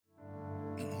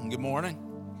Good morning.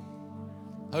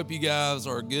 Hope you guys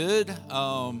are good.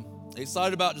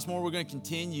 Excited about this morning. We're going to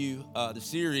continue the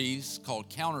series called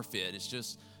Counterfeit. It's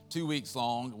just 2 weeks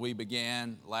long. We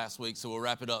began last week, so we'll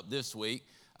wrap it up this week.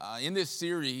 In this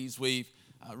series, we've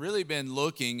really been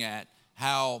looking at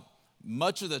how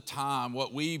much of the time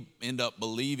what we end up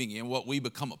believing in, what we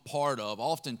become a part of,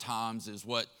 oftentimes is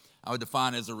what I would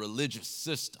define as a religious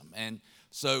system. And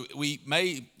so we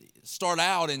may start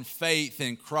out in faith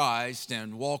in Christ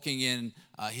and walking in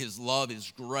His love,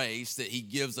 His grace that He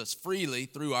gives us freely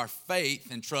through our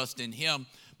faith and trust in Him.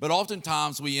 But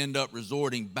oftentimes we end up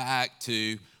resorting back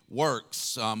to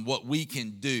works, what we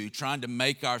can do, trying to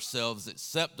make ourselves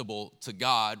acceptable to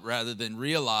God rather than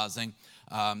realizing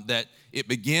that it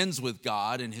begins with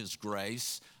God and His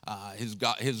grace.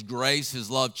 His grace,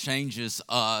 His love changes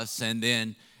us, and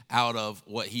then out of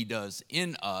what He does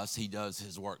in us, He does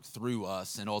His work through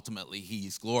us, and ultimately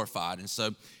He's glorified. And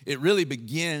so it really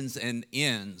begins and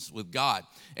ends with God.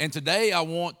 And today I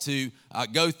want to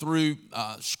go through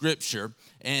Scripture,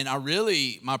 and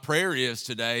my prayer is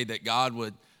today that God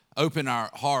would open our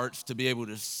hearts to be able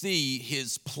to see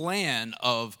His plan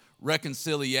of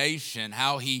reconciliation,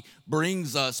 how He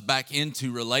brings us back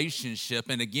into relationship,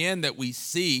 and again that we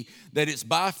see that it's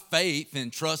by faith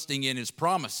and trusting in His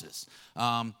promises.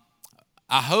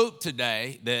 I hope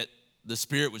today that the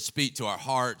Spirit would speak to our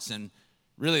hearts and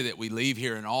really that we leave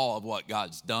here in awe of what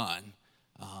God's done,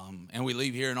 and we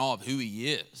leave here in awe of who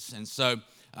He is. And so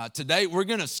today we're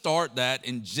going to start that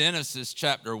in Genesis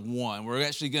chapter 1. We're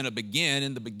actually going to begin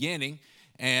in the beginning,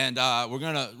 and we're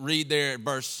going to read there at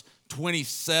verse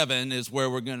 27 is where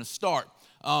we're going to start.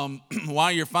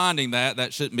 While you're finding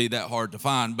that shouldn't be that hard to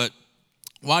find, but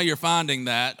while you're finding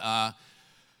that,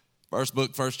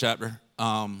 first chapter,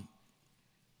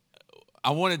 I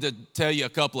wanted to tell you a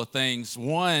couple of things.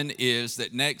 One is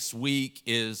that next week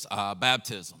is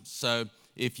baptism. So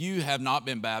if you have not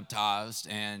been baptized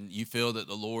and you feel that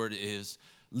the Lord is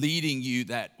leading you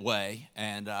that way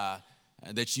and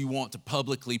that you want to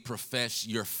publicly profess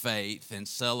your faith and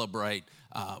celebrate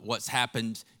what's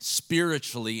happened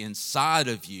spiritually inside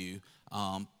of you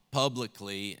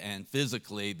publicly and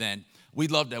physically, then we'd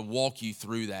love to walk you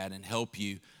through that and help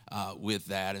you with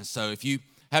that. And so if you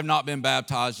have not been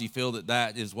baptized, you feel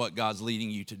that is what God's leading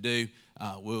you to do,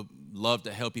 we'll love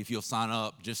to help you if you'll sign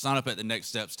up. Just sign up at the Next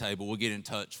Steps table. We'll get in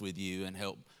touch with you and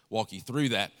help walk you through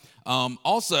that.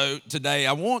 Also, today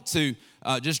I want to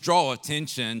just draw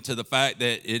attention to the fact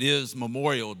that it is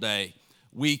Memorial Day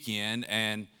weekend,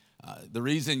 and the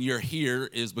reason you're here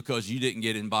is because you didn't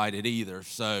get invited either.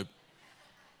 So,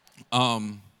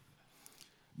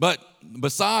 but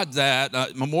besides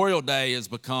that, Memorial Day has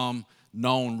become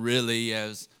known really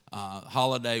as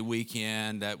holiday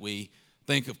weekend, that we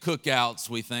think of cookouts,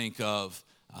 we think of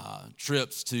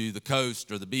trips to the coast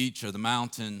or the beach or the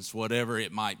mountains, whatever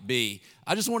it might be.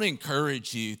 I just want to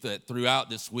encourage you that throughout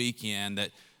this weekend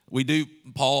that we do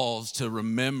pause to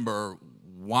remember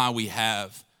why we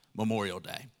have Memorial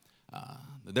Day.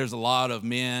 There's a lot of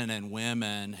men and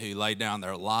women who lay down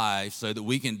their lives so that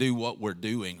we can do what we're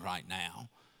doing right now,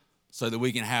 so that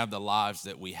we can have the lives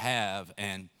that we have,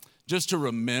 and just to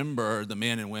remember the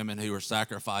men and women who are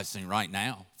sacrificing right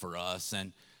now for us.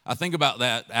 And I think about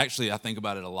that. Actually, I think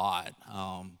about it a lot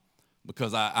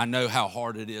because I know how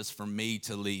hard it is for me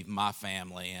to leave my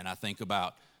family. And I think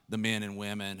about the men and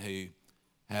women who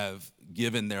have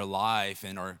given their life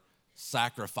and are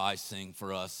sacrificing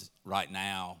for us right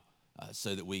now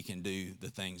so that we can do the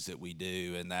things that we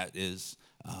do. And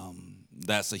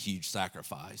that's a huge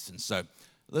sacrifice. And so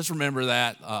let's remember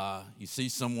that. You see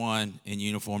someone in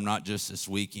uniform, not just this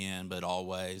weekend, but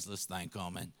always, let's thank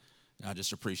them. And I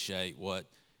just appreciate what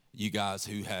you guys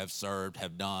who have served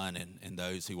have done, and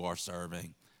those who are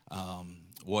serving,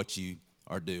 what you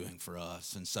are doing for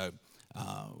us. And so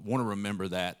want to remember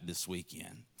that this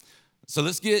weekend. So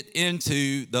let's get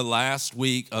into the last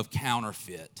week of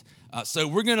Counterfeit. So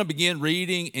we're going to begin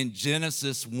reading in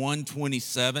Genesis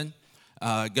 1:27.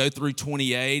 Go through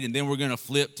 28, and then we're going to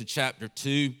flip to chapter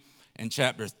 2 and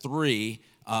chapter 3.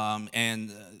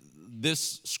 And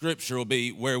this scripture will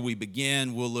be where we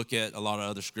begin. We'll look at a lot of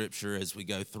other scripture as we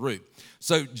go through.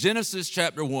 So Genesis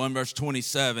chapter 1, verse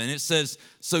 27, it says,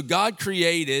 "So God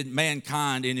created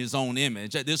mankind in His own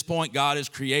image." At this point, God has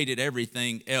created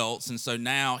everything else, and so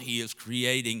now He is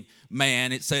creating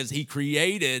man. It says He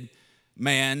created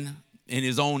man in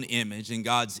His own image, in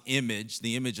God's image,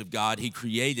 the image of God, He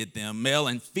created them. Male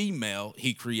and female,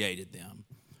 He created them.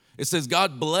 It says,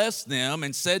 God blessed them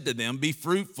and said to them, "Be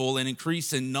fruitful and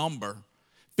increase in number.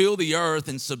 Fill the earth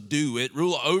and subdue it.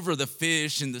 Rule over the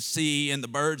fish in the sea and the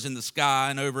birds in the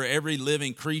sky and over every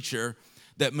living creature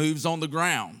that moves on the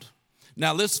ground.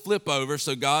 Now let's flip over.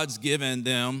 So God's given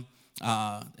them,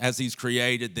 as he's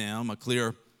created them, a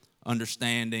clear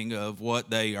understanding of what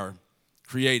they are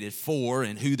created for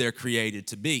and who they're created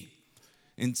to be.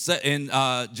 In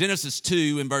Genesis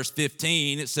 2, in verse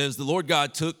 15, it says, the Lord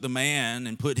God took the man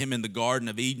and put him in the Garden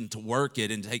of Eden to work it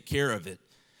and take care of it.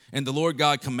 And the Lord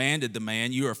God commanded the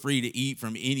man, you are free to eat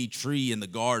from any tree in the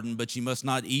garden, but you must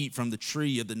not eat from the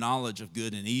tree of the knowledge of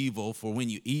good and evil, for when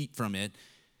you eat from it,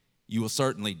 you will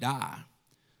certainly die.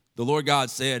 The Lord God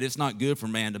said, it's not good for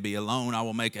man to be alone. I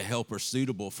will make a helper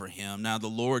suitable for him. Now the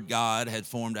Lord God had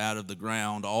formed out of the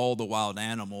ground all the wild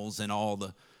animals and all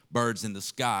the birds in the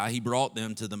sky. He brought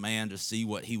them to the man to see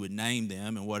what he would name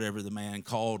them, and whatever the man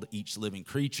called each living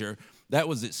creature, that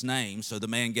was its name. So the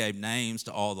man gave names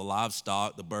to all the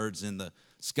livestock, the birds in the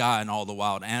sky, and all the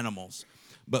wild animals.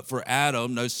 But for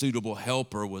Adam, no suitable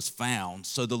helper was found.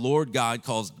 So the Lord God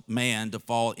caused man to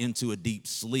fall into a deep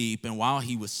sleep, and while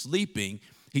he was sleeping,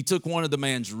 he took one of the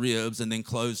man's ribs and then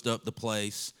closed up the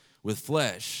place with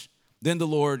flesh. Then the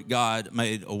Lord God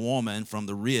made a woman from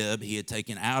the rib he had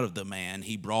taken out of the man.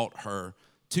 He brought her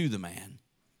to the man.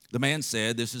 The man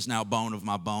said, this is now bone of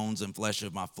my bones and flesh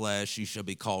of my flesh. She shall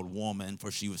be called woman, for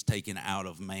she was taken out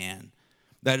of man.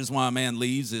 That is why a man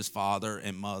leaves his father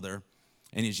and mother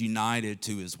and is united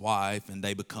to his wife, and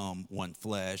they become one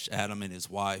flesh. Adam and his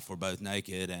wife were both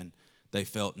naked, and they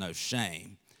felt no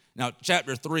shame. Now,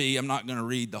 chapter 3, I'm not going to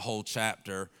read the whole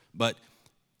chapter, but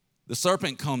the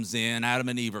serpent comes in, Adam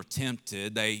and Eve are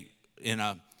tempted. They, in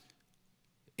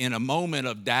a moment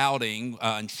of doubting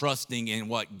and trusting in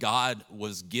what God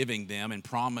was giving them and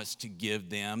promised to give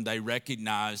them, they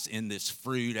recognize in this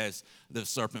fruit, as the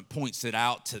serpent points it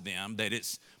out to them, that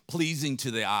it's pleasing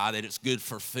to the eye, that it's good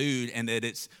for food, and that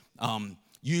it's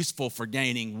useful for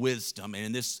gaining wisdom. And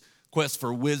in this quest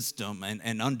for wisdom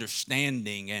and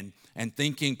understanding and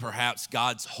thinking perhaps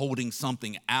God's holding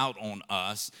something out on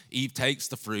us, Eve takes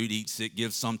the fruit, eats it,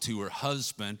 gives some to her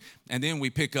husband. And then we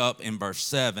pick up in verse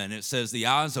 7. It says, the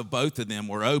eyes of both of them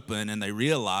were open, and they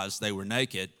realized they were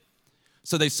naked.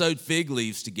 So they sewed fig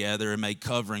leaves together and made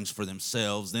coverings for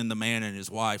themselves. Then the man and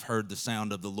his wife heard the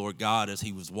sound of the Lord God as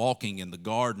he was walking in the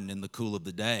garden in the cool of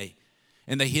the day.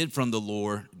 And they hid from the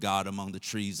Lord God among the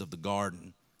trees of the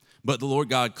garden. But the Lord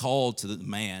God called to the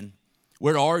man,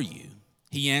 where are you?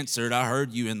 He answered, I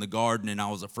heard you in the garden, and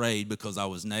I was afraid because I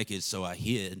was naked, so I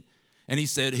hid. And he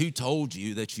said, who told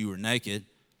you that you were naked?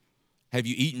 Have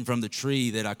you eaten from the tree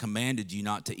that I commanded you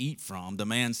not to eat from? The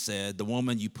man said, the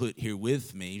woman you put here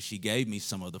with me, she gave me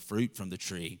some of the fruit from the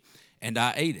tree, and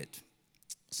I ate it.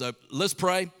 So let's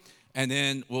pray, and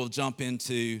then we'll jump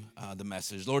into the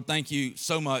message. Lord, thank you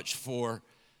so much for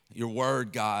your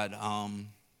word, God.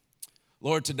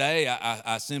 Lord, today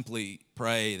I simply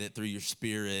pray that through your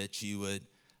Spirit you would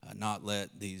not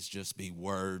let these just be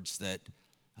words that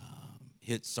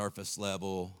hit surface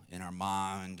level in our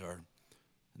mind or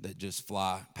that just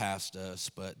fly past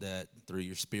us, but that through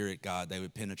your Spirit, God, they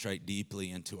would penetrate deeply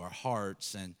into our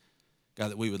hearts, and God,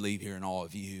 that we would leave here in awe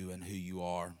of you and who you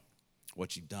are,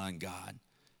 what you've done, God.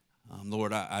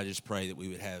 Lord, I just pray that we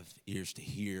would have ears to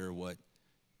hear what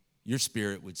your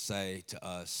Spirit would say to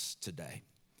us today.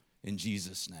 In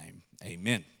Jesus' name,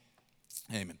 amen.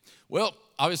 Amen. Well,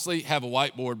 obviously have a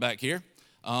whiteboard back here.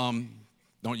 Don't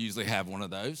usually have one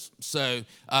of those. So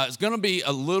it's going to be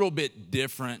a little bit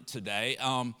different today.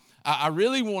 I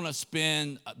really want to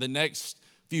spend the next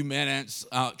few minutes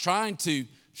trying to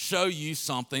show you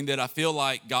something that I feel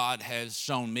like God has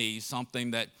shown me,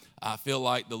 something that I feel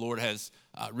like the Lord has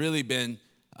really been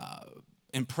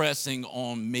impressing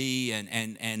on me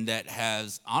and that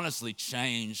has honestly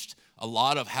changed a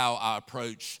lot of how I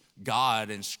approach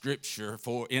God and Scripture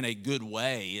in a good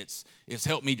way. It's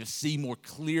helped me to see more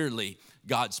clearly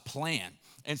God's plan.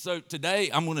 And so today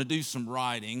I'm going to do some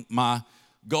writing. My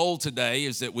goal today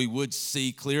is that we would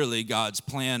see clearly God's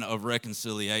plan of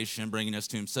reconciliation, bringing us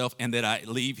to himself, and that I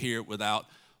leave here without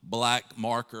black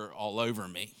marker all over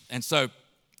me. And so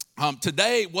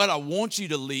today what I want you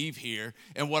to leave here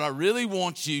and what I really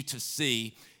want you to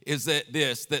see is that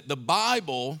the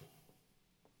Bible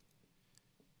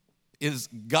is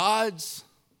God's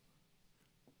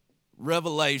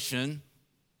revelation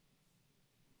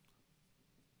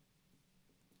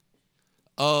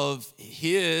of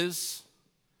his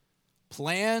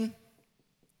plan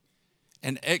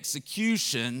and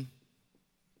execution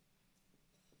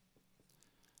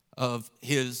of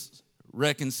his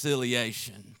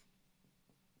reconciliation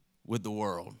with the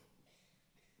world.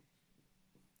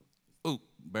 Ooh,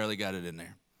 barely got it in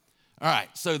there. All right,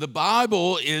 so the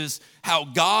Bible is how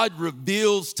God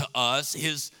reveals to us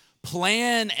his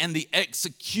plan and the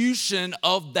execution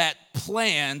of that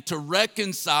plan to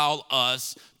reconcile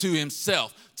us to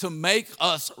himself, to make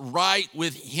us right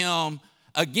with him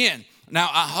again. Now,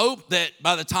 I hope that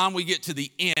by the time we get to the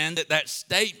end, that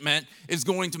statement is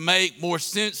going to make more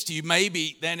sense to you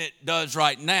maybe than it does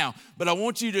right now. But I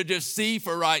want you to just see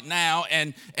for right now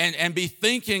and be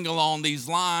thinking along these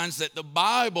lines that the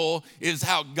Bible is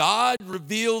how God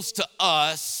reveals to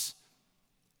us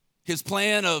his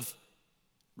plan of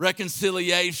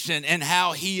reconciliation and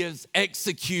how he has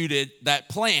executed that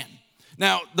plan.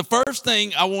 Now, the first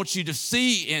thing I want you to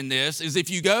see in this is if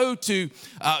you go to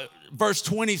verse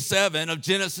 27 of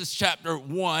Genesis chapter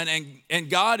 1, and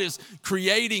God is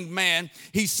creating man,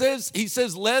 he says,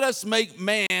 let us make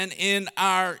man in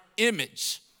our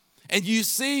image. And you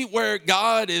see where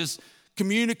God is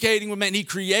communicating with man. He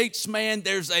creates man.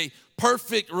 There's a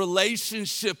perfect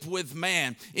relationship with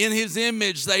man. In his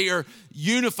image, they are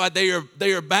unified. They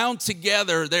are bound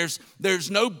together.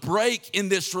 There's no break in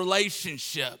this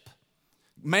relationship.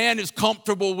 Man is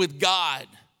comfortable with God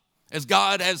as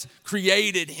God has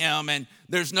created him, and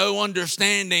there's no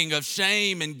understanding of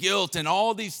shame and guilt and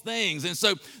all these things. And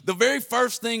so the very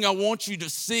first thing I want you to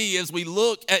see as we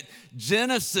look at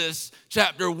Genesis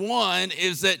chapter 1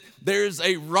 is that there's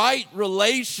a right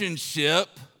relationship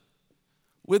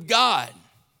with God.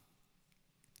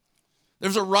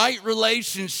 There's a right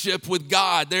relationship with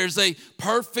God. There's a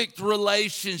perfect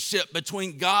relationship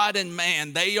between God and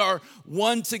man. They are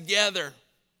one together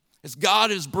as God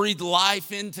has breathed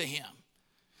life into him.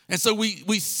 And so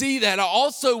we see that. I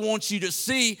also want you to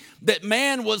see that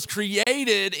man was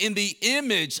created in the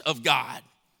image of God.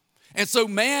 And so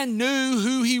man knew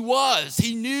who he was.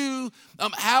 He knew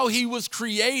how he was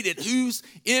created, whose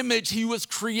image he was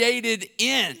created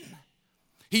in.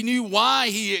 He knew why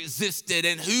he existed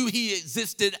and who he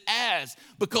existed as,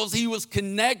 because he was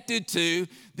connected to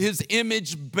his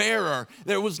image bearer.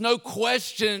 There was no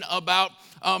question about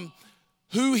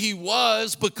who he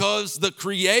was, because the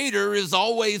creator is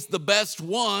always the best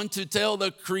one to tell the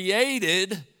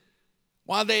created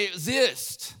why they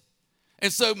exist.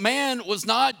 And so man was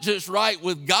not just right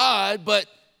with God, but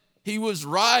he was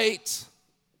right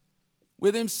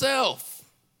with himself.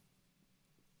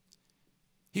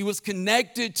 He was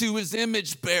connected to his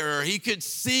image bearer. He could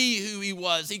see who he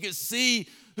was. He could see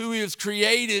who he was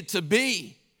created to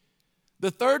be. The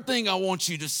third thing I want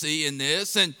you to see in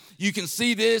this, and you can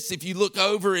see this if you look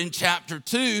over in chapter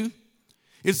 2,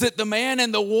 is that the man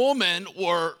and the woman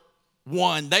were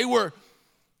one. They were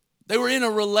in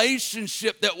a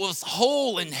relationship that was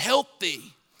whole and healthy.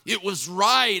 It was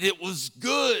right. It was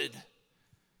good.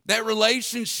 That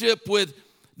relationship with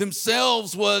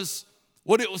themselves was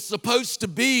what it was supposed to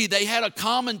be. They had a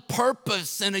common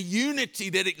purpose and a unity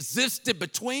that existed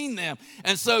between them.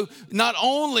 And so not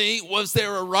only was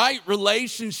there a right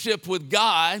relationship with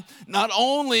God, not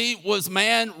only was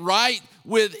man right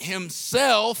with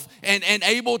himself and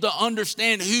able to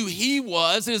understand who he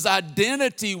was, his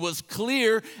identity was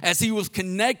clear as he was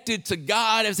connected to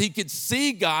God, as he could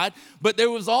see God, but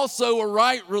there was also a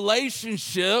right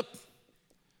relationship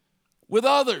with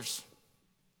others,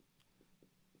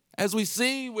 as we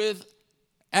see with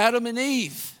Adam and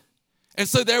Eve. And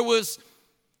so there was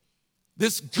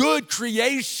this good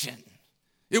creation.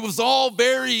 It was all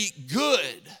very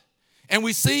good. And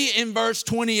we see in verse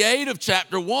 28 of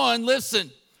chapter 1,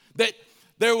 listen, that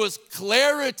there was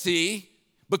clarity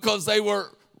because they were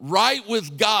right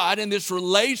with God and this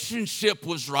relationship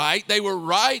was right. They were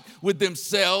right with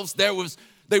themselves.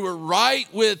 They were right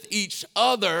with each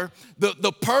other.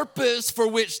 The purpose for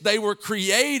which they were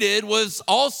created was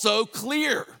also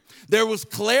clear. There was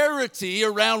clarity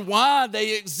around why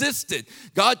they existed.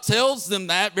 God tells them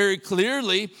that very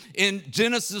clearly in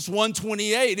Genesis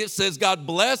 1:28. It says, God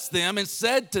blessed them and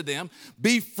said to them,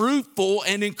 be fruitful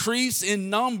and increase in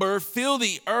number, fill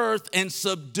the earth and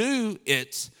subdue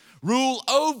it, rule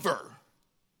over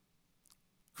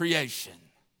creation.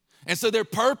 And so their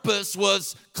purpose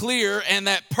was clear, and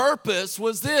that purpose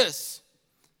was this: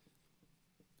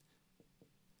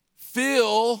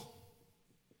 fill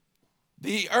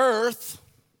the earth,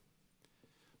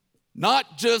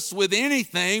 not just with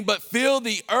anything, but fill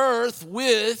the earth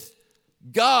with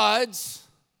God's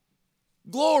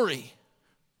glory.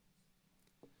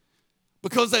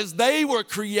 Because as they were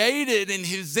created in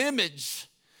his image,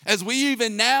 as we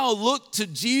even now look to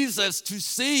Jesus to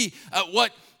see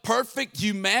what perfect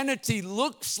humanity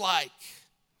looks like,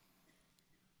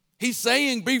 he's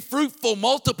saying, be fruitful,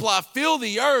 multiply, fill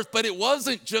the earth, but it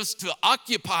wasn't just to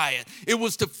occupy it. It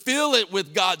was to fill it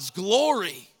with God's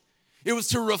glory. It was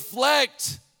to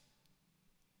reflect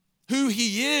who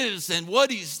he is and what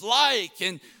he's like.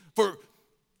 And for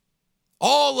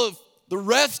all of the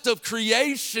rest of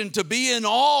creation to be in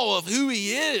awe of who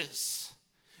he is.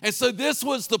 And so this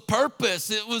was the purpose.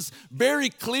 It was very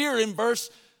clear in verse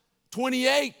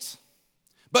 28.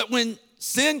 But when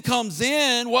sin comes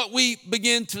in, what we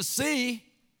begin to see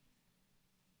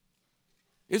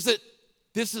is that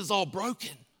this is all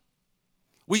broken.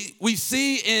 We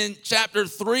see in chapter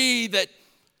 3 that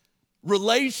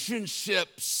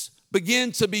relationships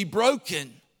begin to be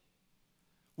broken.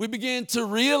 We begin to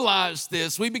realize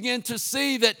this. We begin to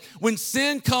see that when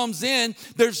sin comes in,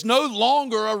 there's no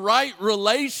longer a right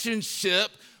relationship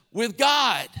with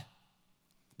God.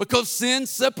 Because sin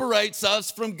separates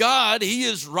us from God. He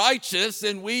is righteous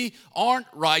and we aren't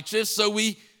righteous, so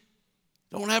we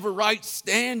don't have a right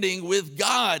standing with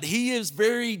God. He is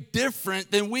very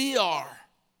different than we are.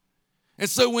 And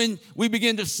so when we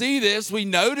begin to see this, we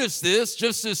notice this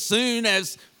just as soon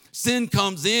as sin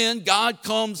comes in, God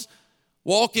comes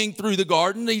walking through the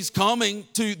garden. He's coming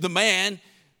to the man.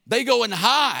 They go and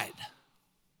hide.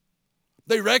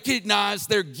 They recognize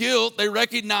their guilt. They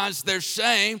recognize their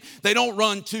shame. They don't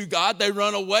run to God. They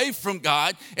run away from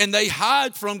God, and they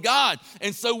hide from God.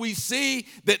 And so we see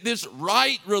that this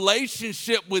right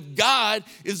relationship with God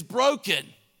is broken.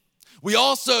 We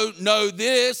also know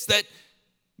this, that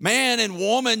man and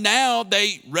woman now,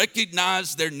 they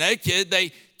recognize they're naked.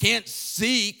 They can't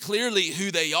see clearly who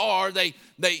they are. They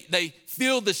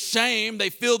feel the shame.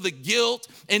 They feel the guilt,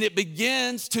 and it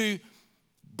begins to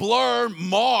blur,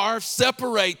 mar,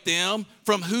 separate them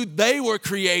from who they were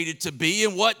created to be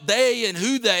and what they and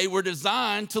who they were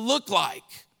designed to look like.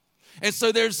 And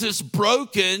so there's this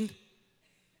broken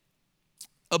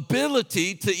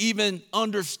ability to even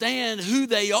understand who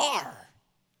they are.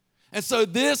 And so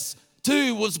this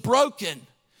too was broken.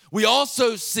 We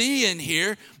also see in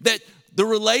here that the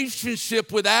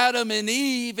relationship with Adam and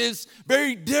Eve is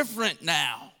very different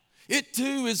now. It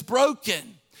too is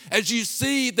broken. As you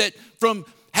see that from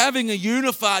having a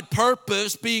unified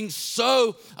purpose, being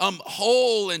so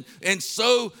whole and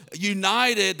so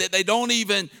united that they don't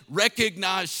even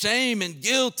recognize shame and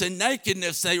guilt and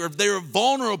nakedness. They're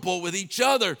vulnerable with each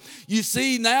other. You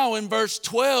see now in verse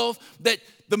 12 that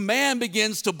the man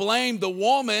begins to blame the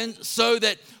woman, so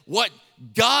that what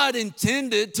God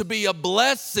intended to be a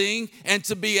blessing and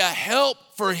to be a help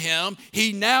for him,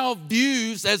 he now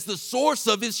views as the source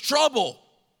of his trouble.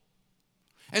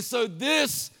 And so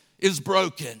this is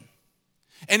broken.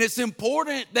 And it's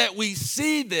important that we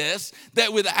see this,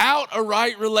 that without a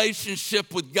right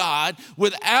relationship with God,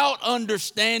 without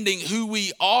understanding who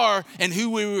we are and who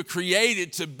we were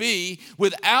created to be,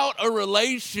 without a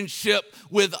relationship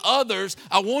with others,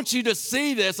 I want you to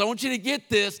see this, I want you to get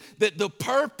this, that the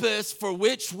purpose for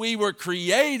which we were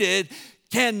created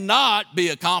cannot be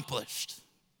accomplished.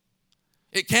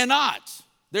 It cannot.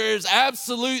 There is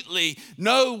absolutely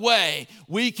no way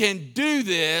we can do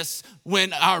this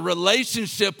when our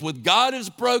relationship with God is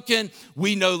broken.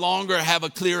 We no longer have a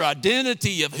clear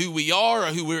identity of who we are or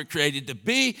who we were created to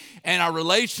be. And our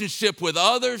relationship with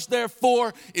others,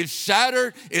 therefore, is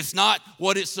shattered. It's not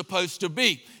what it's supposed to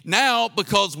be. Now,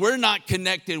 because we're not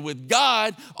connected with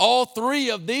God, all three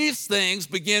of these things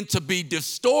begin to be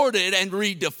distorted and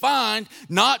redefined,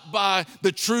 not by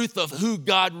the truth of who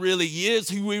God really is,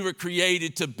 who we were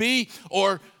created to be,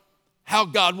 or how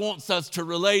God wants us to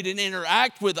relate and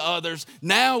interact with others.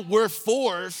 Now we're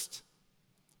forced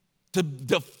to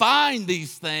define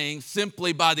these things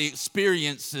simply by the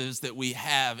experiences that we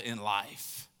have in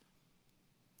life.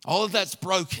 All of that's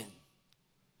broken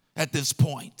at this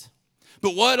point.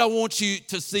 But what I want you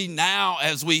to see now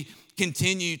as we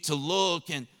continue to look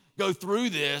and go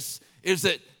through this is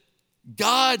that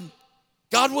God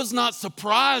was not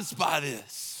surprised by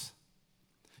this.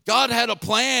 God had a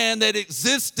plan that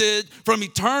existed from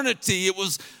eternity. It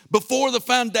was before the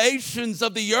foundations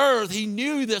of the earth. He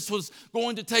knew this was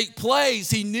going to take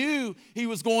place. He knew he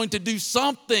was going to do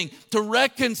something to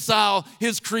reconcile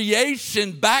his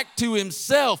creation back to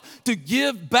himself, to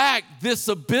give back this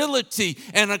ability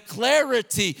and a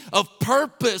clarity of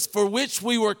purpose for which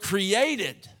we were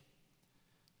created.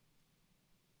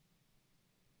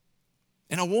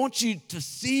 And I want you to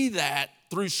see that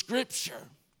through Scripture.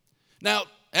 Now,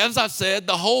 as I said,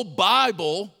 the whole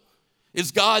Bible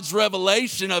is God's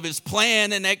revelation of his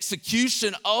plan and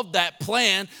execution of that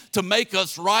plan to make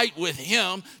us right with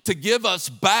him, to give us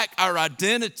back our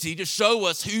identity, to show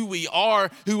us who we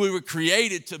are, who we were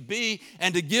created to be,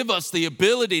 and to give us the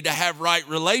ability to have right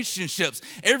relationships.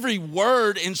 Every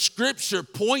word in Scripture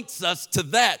points us to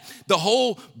that. The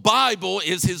whole Bible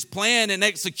is his plan and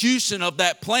execution of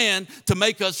that plan to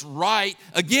make us right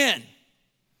again.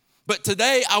 But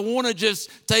today I want to just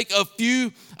take a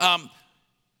few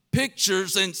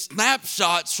pictures and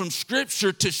snapshots from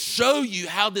Scripture to show you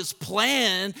how this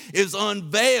plan is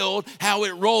unveiled, how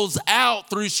it rolls out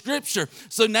through Scripture.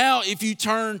 So now if you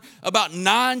turn about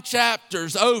 9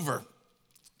 chapters over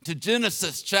to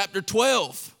Genesis chapter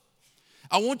 12,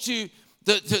 I want you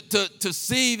to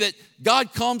see that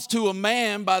God comes to a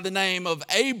man by the name of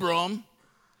Abram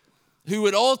who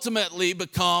would ultimately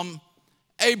become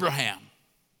Abraham.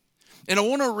 And I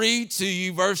want to read to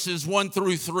you verses 1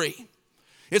 through 3.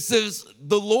 It says,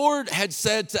 the Lord had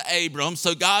said to Abram,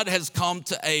 so God has come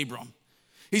to Abram.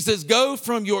 He says, go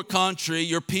from your country,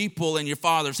 your people, and your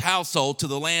father's household to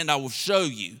the land I will show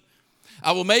you.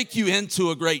 I will make you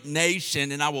into a great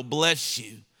nation, and I will bless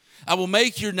you. I will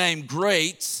make your name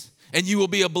great, and you will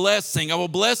be a blessing. I will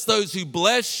bless those who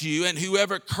bless you, and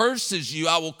whoever curses you,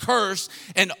 I will curse,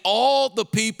 and all the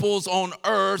peoples on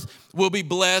earth will be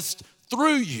blessed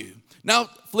through you. Now,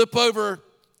 flip over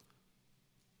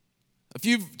a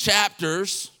few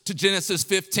chapters to Genesis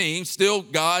 15, still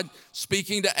God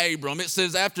speaking to Abram. It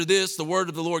says, after this, the word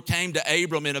of the Lord came to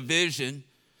Abram in a vision.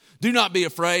 Do not be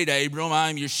afraid, Abram, I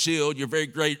am your shield, your very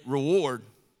great reward.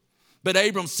 But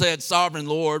Abram said, sovereign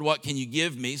Lord, what can you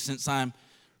give me since I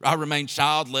remain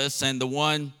childless, and the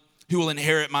one who will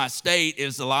inherit my estate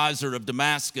is Eliezer of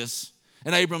Damascus?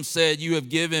 And Abram said, you have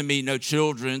given me no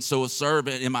children, so a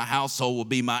servant in my household will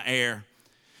be my heir.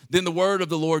 Then the word of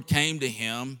the Lord came to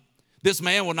him. This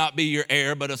man will not be your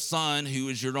heir, but a son who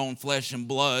is your own flesh and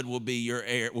blood will be your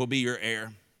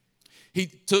heir. He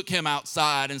took him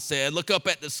outside and said, look up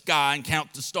at the sky and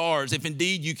count the stars, if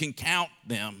indeed you can count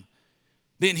them.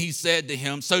 Then he said to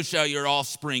him, so shall your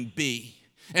offspring be.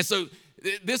 And so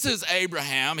this is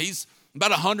Abraham. He's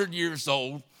about 100 years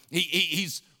old.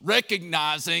 He's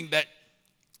recognizing that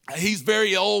he's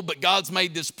very old, but God's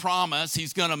made this promise.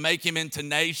 He's going to make him into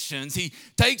nations. He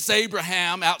takes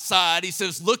Abraham outside. He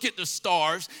says, look at the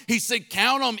stars. He said,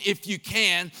 count them if you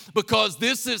can, because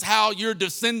this is how your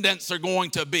descendants are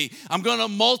going to be. I'm going to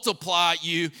multiply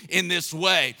you in this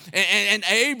way. And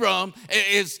Abram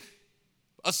is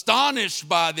astonished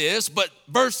by this, but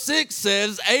verse 6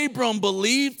 says, Abram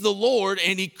believed the Lord,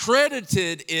 and he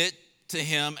credited it to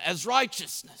him as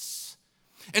righteousness.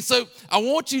 And so I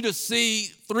want you to see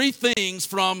 3 things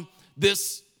from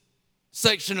this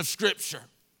section of Scripture.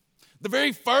 The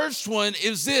very first one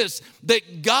is this,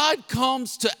 that God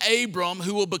comes to Abram,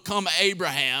 who will become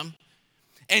Abraham,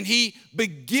 and he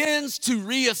begins to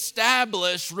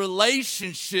reestablish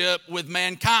relationship with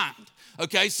mankind.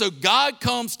 Okay, so God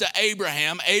comes to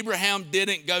Abraham. Abraham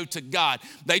didn't go to God.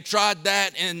 They tried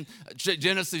that in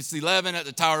Genesis 11 at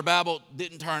the Tower of Babel.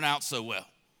 Didn't turn out so well.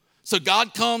 So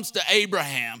God comes to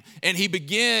Abraham, and he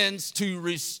begins to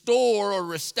restore or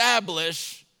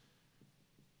reestablish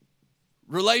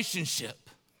relationship.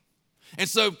 And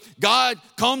so God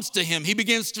comes to him. He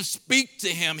begins to speak to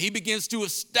him. He begins to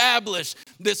establish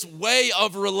this way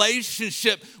of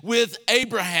relationship with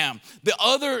Abraham. The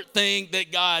other thing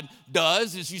that God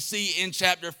does, as you see in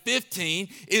chapter 15,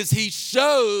 is he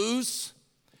shows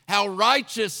how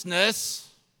righteousness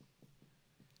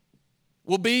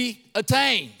will be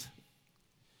attained.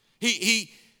 He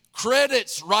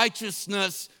credits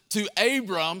righteousness to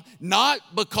Abram, not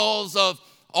because of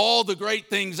all the great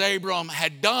things Abram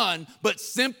had done, but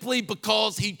simply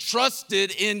because he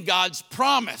trusted in God's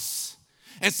promise.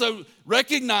 And so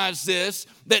recognize this,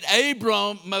 that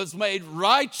Abram was made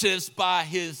righteous by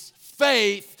his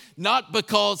faith, not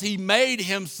because he made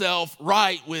himself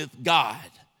right with God.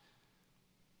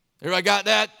 Everybody got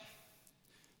that?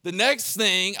 The next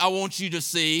thing I want you to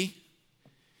see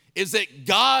is that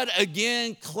God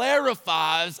again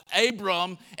clarifies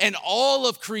Abram and all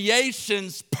of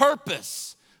creation's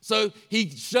purpose. So he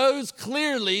shows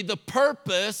clearly the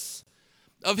purpose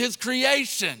of his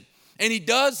creation. And he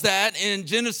does that in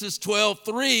Genesis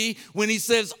 12:3 when he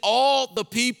says, all the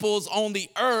peoples on the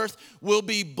earth will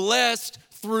be blessed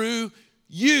through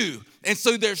you. And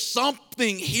so there's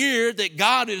something here that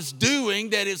God is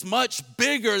doing that is much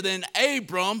bigger than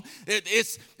Abram.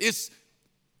 It's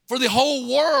for the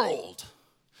whole world.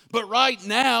 But right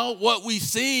now, what we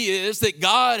see is that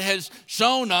God has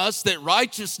shown us that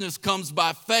righteousness comes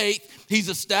by faith. He's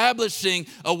establishing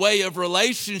a way of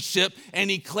relationship,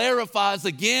 and he clarifies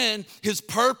again his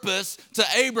purpose to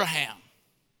Abraham.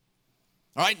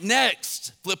 All right,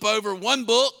 next, flip over one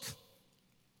book.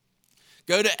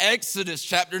 Go to Exodus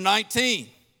chapter 19.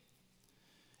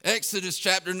 Exodus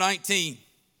chapter 19.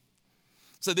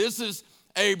 So this is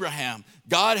Abraham.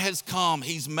 God has come.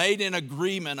 He's made an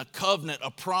agreement, a covenant,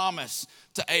 a promise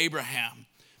to Abraham.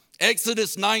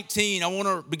 Exodus 19, I want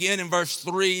to begin in verse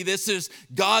 3. This is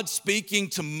God speaking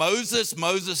to Moses.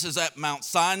 Moses is at Mount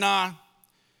Sinai.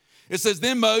 It says,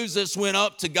 then Moses went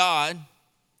up to God,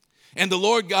 and the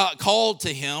Lord God called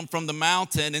to him from the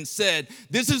mountain and said,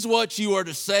 this is what you are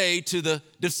to say to the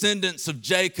descendants of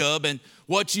Jacob and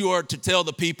what you are to tell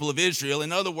the people of Israel.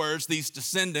 In other words, these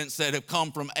descendants that have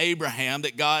come from Abraham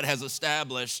that God has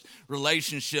established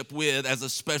relationship with as a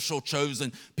special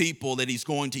chosen people that he's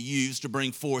going to use to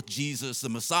bring forth Jesus the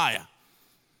Messiah.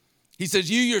 He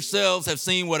says, you yourselves have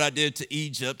seen what I did to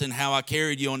Egypt and how I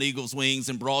carried you on eagle's wings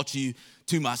and brought you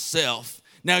to myself.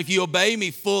 Now, if you obey me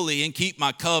fully and keep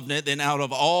my covenant, then out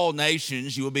of all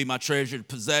nations you will be my treasured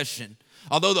possession.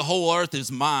 Although the whole earth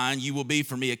is mine, you will be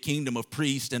for me a kingdom of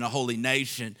priests and a holy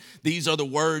nation. These are the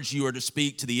words you are to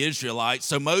speak to the Israelites.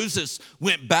 So Moses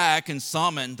went back and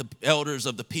summoned the elders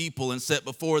of the people and set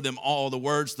before them all the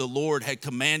words the Lord had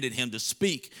commanded him to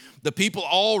speak. The people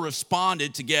all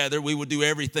responded together, we will do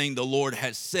everything the Lord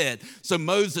has said. So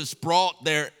Moses brought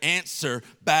their answer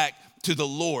back to the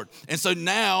Lord. And so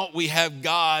now we have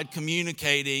God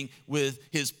communicating with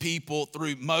his people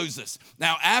through Moses.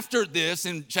 Now, after this,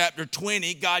 in chapter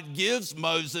 20, God gives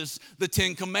Moses the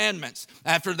 10 commandments.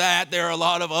 After that, there are a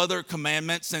lot of other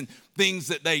commandments and things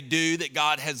that they do that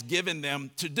God has given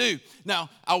them to do. Now,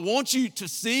 I want you to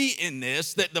see in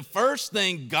this that the first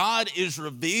thing God is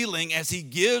revealing as he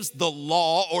gives the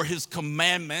law or his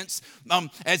commandments,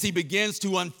 as he begins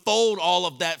to unfold all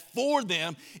of that for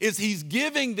them, is he's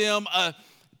giving them a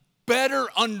better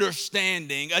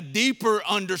understanding, a deeper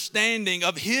understanding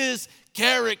of his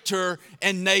character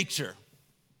and nature.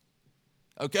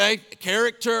 Okay?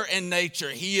 Character and nature.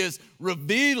 He is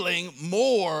revealing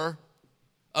more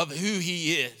of who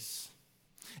he is.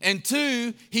 And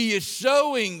two, he is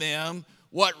showing them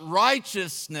what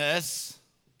righteousness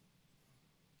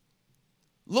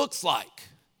looks like.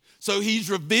 So he's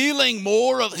revealing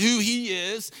more of who he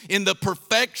is in the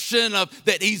perfection of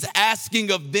that he's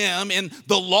asking of them, in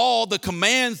the law, the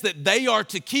commands that they are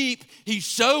to keep. He's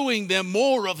showing them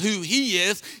more of who he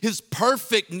is, his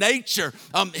perfect nature,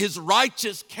 his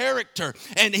righteous character.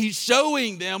 And he's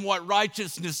showing them what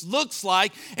righteousness looks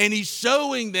like, and he's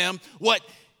showing them what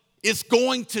it's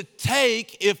going to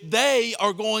take if they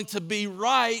are going to be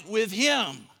right with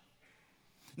him.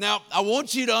 Now, I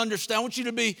want you to understand, I want you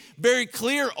to be very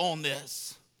clear on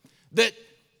this, that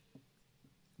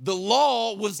the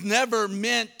law was never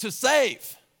meant to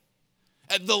save.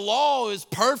 The law is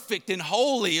perfect and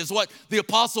holy, is what the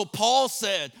Apostle Paul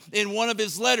said in one of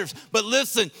his letters. But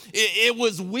listen, it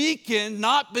was weakened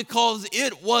not because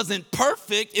it wasn't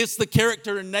perfect. It's the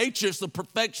character and nature, it's the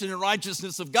perfection and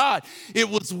righteousness of God. It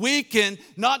was weakened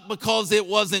not because it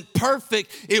wasn't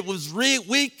perfect. It was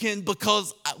weakened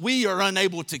because we are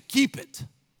unable to keep it.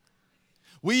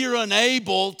 We are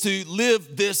unable to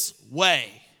live this way.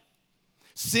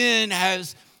 Sin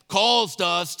has caused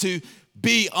us to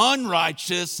be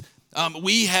unrighteous.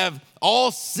 We have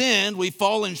all sinned. We've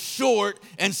fallen short.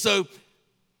 And so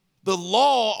the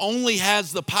law only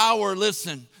has the power,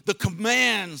 listen, the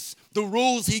commands, the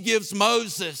rules he gives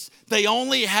Moses, they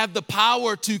only have the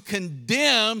power to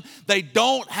condemn. They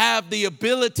don't have the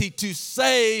ability to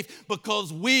save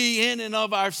because we in and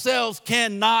of ourselves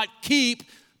cannot keep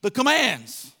the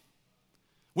commands.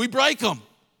 We break them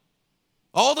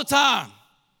all the time.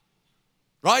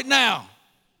 Right now.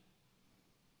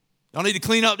 Y'all need to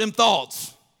clean up them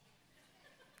thoughts.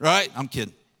 Right? I'm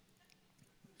kidding.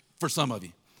 For some of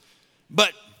you.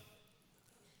 But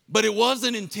it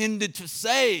wasn't intended to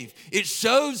save. It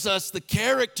shows us the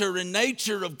character and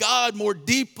nature of God more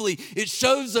deeply. It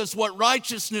shows us what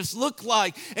righteousness looks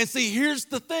like. And see, here's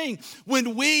the thing.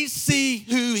 When we see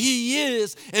who he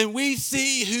is and we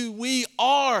see who we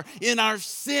are in our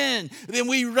sin, then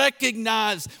we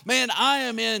recognize, man, I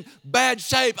am in bad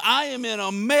shape. I am in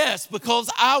a mess because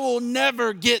I will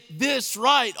never get this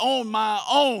right on my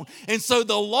own. And so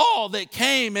the law that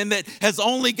came and that has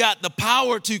only got the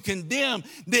power to condemn,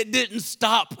 that didn't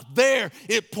stop there.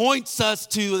 It points us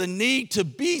to the need to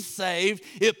be saved.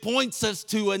 It points us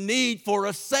to a need for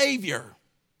a Savior.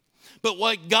 But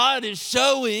what God is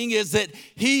showing is that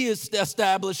he is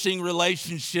establishing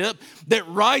relationship, that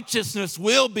righteousness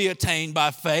will be attained by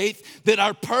faith, that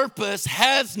our purpose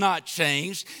has not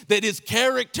changed, that his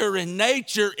character and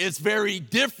nature is very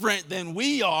different than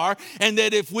we are, and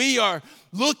that if we are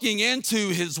looking into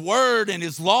his word and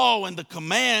his law and the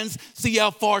commands, see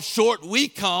how far short we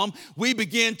come, we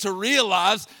begin to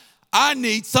realize I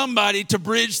need somebody to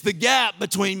bridge the gap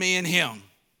between me and him.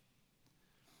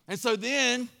 And so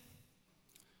then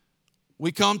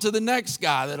we come to the next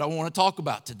guy that I want to talk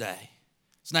about today.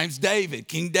 His name's David,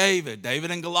 King David,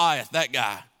 David and Goliath, that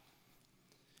guy.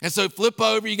 And so flip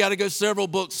over, you got to go several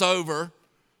books over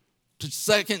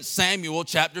to 2 Samuel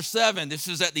chapter 7. This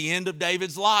is at the end of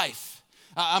David's life.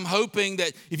 I'm hoping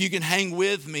that if you can hang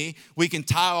with me, we can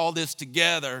tie all this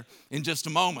together in just a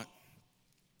moment.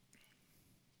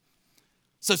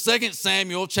 So 2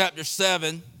 Samuel chapter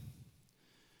 7,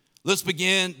 let's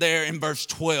begin there in verse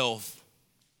 12.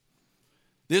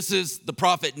 This is the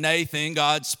prophet Nathan,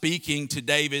 God speaking to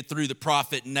David through the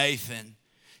prophet Nathan.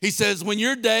 He says, when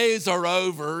your days are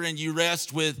over and you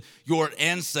rest with your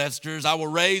ancestors, I will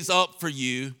raise up for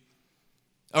you,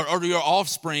 or your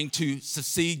offspring to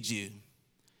succeed you,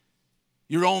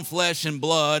 your own flesh and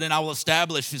blood, and I will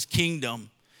establish his kingdom.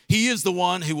 He is the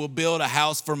one who will build a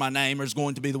house for my name, or is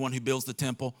going to be the one who builds the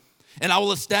temple. And I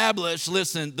will establish,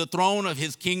 listen, the throne of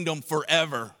his kingdom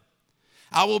forever.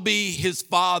 I will be his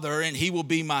father, and he will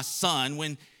be my son.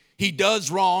 When he does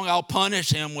wrong, I'll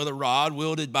punish him with a rod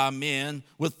wielded by men,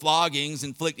 with floggings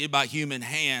inflicted by human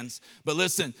hands. But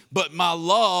listen, but my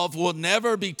love will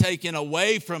never be taken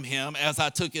away from him as I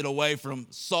took it away from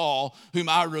Saul, whom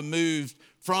I removed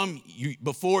from you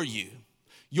before you.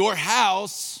 Your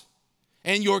house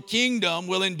and your kingdom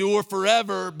will endure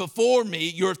forever before me.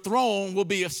 Your throne will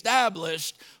be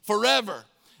established forever.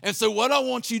 And so what I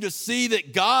want you to see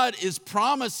that God is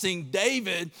promising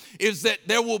David is that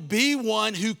there will be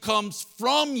one who comes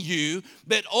from you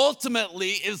that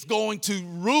ultimately is going to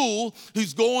rule,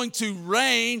 who's going to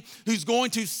reign, who's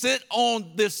going to sit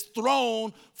on this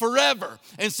throne forever.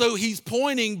 And so he's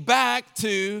pointing back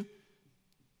to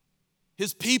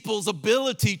his people's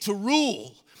ability to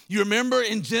rule. You remember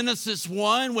in Genesis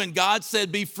 1 when God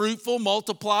said, be fruitful,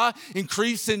 multiply,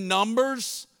 increase in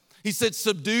numbers. He said,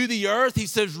 subdue the earth. He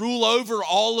says, rule over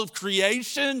all of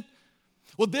creation.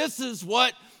 Well, this is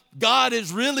what God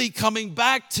is really coming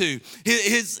back to.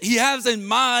 He has in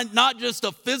mind not just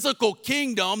a physical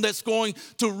kingdom that's going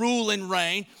to rule and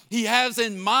reign. He has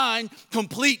in mind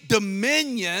complete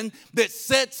dominion that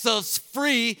sets us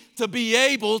free to be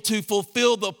able to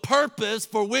fulfill the purpose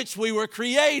for which we were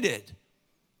created.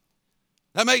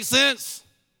 That makes sense?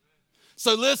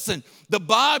 So listen, the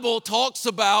Bible talks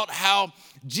about how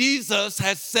Jesus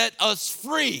has set us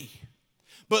free.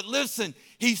 But listen,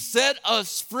 he set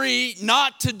us free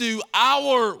not to do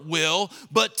our will,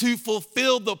 but to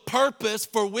fulfill the purpose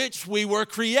for which we were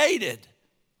created.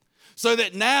 So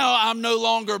that now I'm no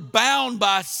longer bound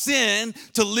by sin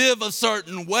to live a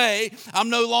certain way. I'm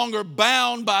no longer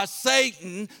bound by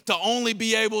Satan to only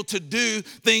be able to do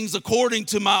things according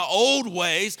to my old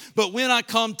ways. But when I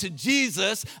come to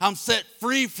Jesus, I'm set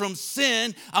free from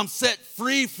sin. I'm set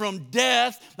free from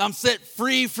death. I'm set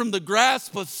free from the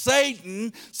grasp of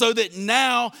Satan, so that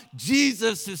now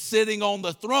Jesus is sitting on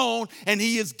the throne and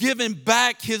he has given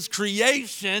back his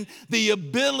creation the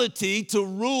ability to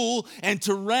rule and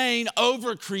to reign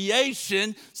over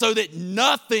creation, so that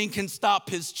nothing can stop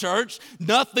his church,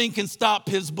 nothing can stop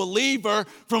his believer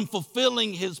from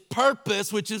fulfilling his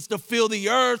purpose, which is to fill the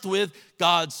earth with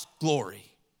God's glory.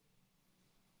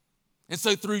 And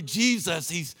so through Jesus,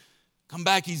 he's come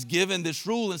back, he's given this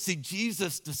rule. And see,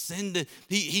 Jesus descended,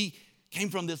 he came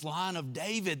from this line of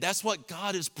David. That's what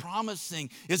God is promising,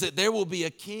 is that there will be a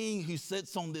king who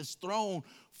sits on this throne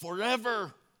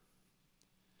forever.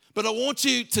 But I want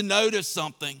you to notice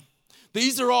something.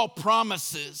 These are all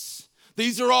promises.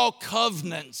 These are all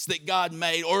covenants that God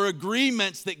made, or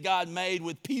agreements that God made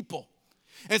with people.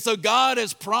 And so God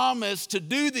has promised to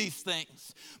do these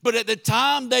things. But at the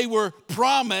time they were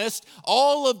promised,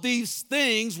 all of these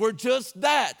things were just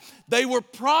that. They were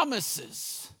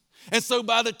promises. And so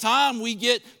by the time we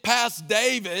get past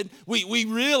David, we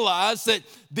realize that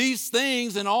these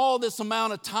things and all this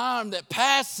amount of time that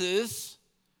passes,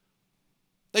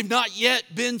 they've not yet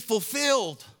been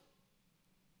fulfilled.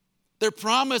 They're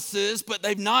promises, but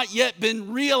they've not yet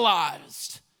been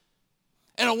realized.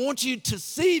 And I want you to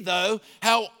see, though,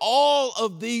 how all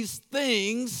of these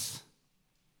things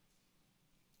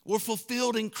were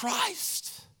fulfilled in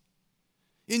Christ,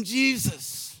 in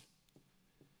Jesus.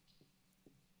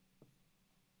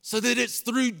 So that it's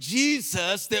through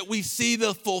Jesus that we see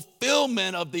the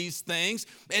fulfillment of these things,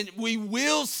 and we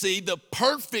will see the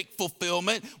perfect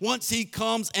fulfillment once he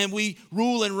comes and we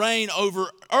rule and reign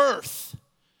over earth.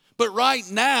 But right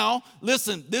now,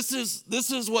 listen, this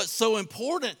is what's so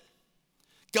important.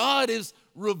 God is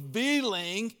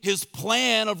revealing his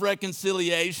plan of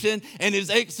reconciliation and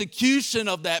his execution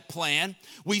of that plan.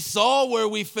 We saw where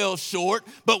we fell short,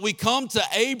 but we come to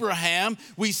Abraham.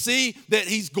 We see that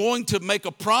he's going to make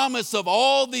a promise of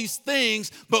all these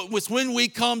things, but it's when we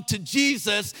come to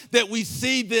Jesus that we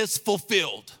see this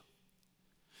fulfilled.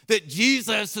 that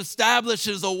Jesus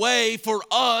establishes a way for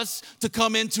us to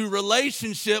come into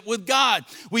relationship with God.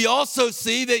 We also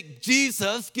see that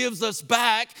Jesus gives us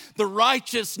back the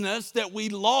righteousness that we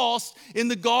lost in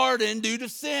the garden due to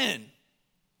sin.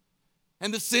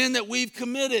 And the sin that we've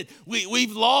committed,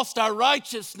 we've lost our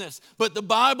righteousness. But the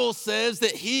Bible says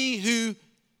that he who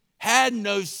had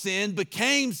no sin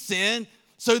became sin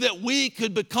so that we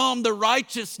could become the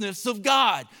righteousness of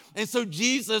God. And so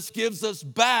Jesus gives us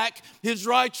back this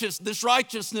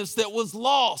righteousness that was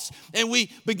lost. And we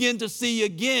begin to see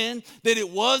again that it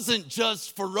wasn't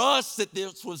just for us that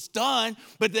this was done,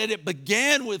 but that it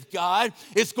began with God.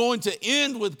 It's going to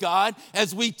end with God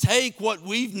as we take what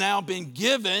we've now been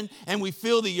given and we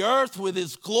fill the earth with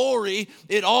His glory.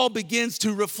 It all begins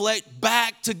to reflect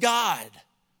back to God.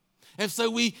 And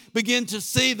so we begin to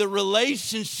see the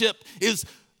relationship is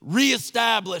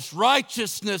reestablished.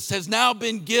 Righteousness has now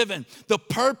been given. The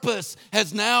purpose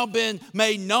has now been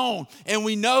made known. And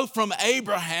we know from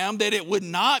Abraham that it would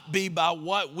not be by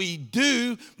what we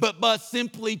do, but by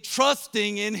simply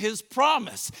trusting in His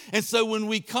promise. And so when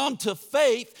we come to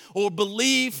faith or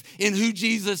believe in who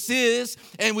Jesus is,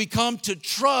 and we come to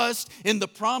trust in the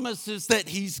promises that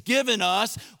He's given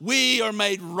us, we are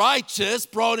made righteous,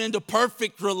 brought into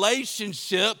perfect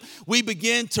relationship. We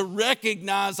begin to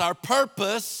recognize our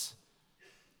purpose,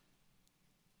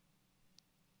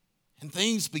 and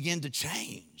things begin to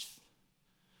change.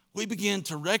 We begin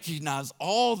to recognize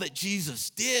all that Jesus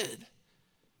did.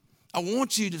 I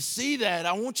want you to see that.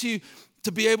 I want you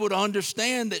to be able to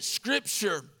understand that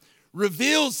Scripture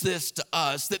reveals this to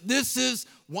us, that this is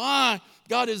why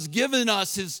God has given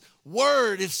us His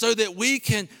Word, is so that we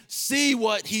can see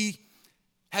what He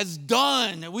has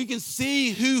done, and we can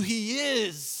see who He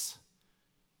is.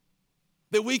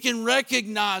 That we can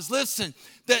recognize, listen,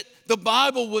 that the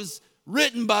Bible was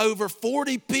written by over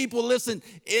 40 people. Listen,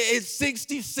 it's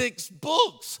 66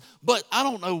 books, but I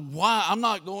don't know why. I'm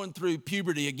not going through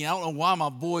puberty again. I don't know why my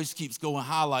voice keeps going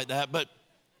high like that, but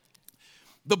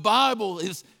the Bible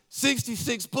is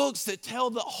 66 books that tell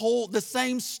the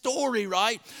same story,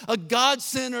 right? A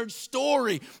God-centered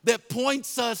story that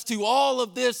points us to all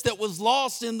of this that was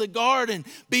lost in the garden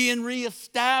being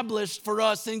reestablished for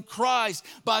us in Christ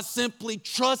by simply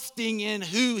trusting in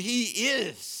who He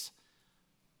is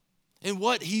and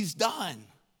what He's done.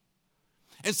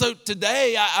 And so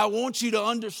today I want you to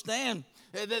understand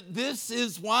that this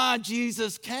is why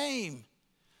Jesus came.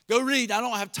 Go read. I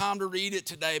don't have time to read it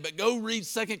today, but go read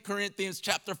 2 Corinthians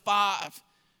chapter 5.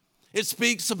 It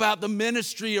speaks about the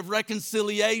ministry of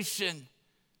reconciliation.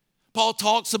 Paul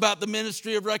talks about the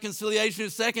ministry of reconciliation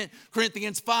in 2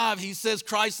 Corinthians 5. He says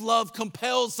Christ's love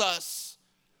compels us.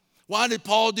 Why did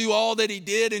Paul do all that he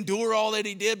did, endure all that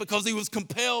he did? Because he was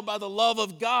compelled by the love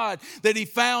of God that he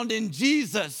found in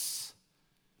Jesus.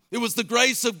 It was the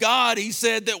grace of God, he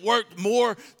said, that worked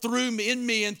more in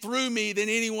me and through me than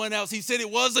anyone else. He said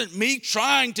it wasn't me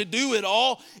trying to do it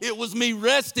all. It was me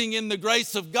resting in the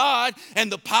grace of God and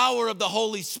the power of the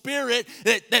Holy Spirit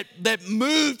that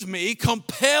moved me,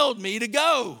 compelled me to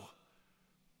go.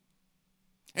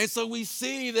 And so we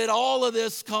see that all of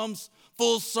this comes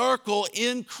full circle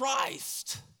in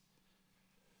Christ.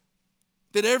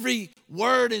 That every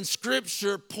word in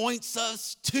Scripture points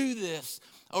us to this.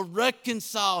 A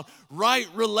reconciled, right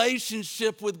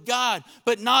relationship with God.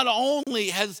 But not only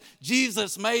has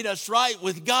Jesus made us right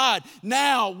with God,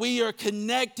 now we are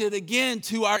connected again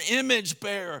to our image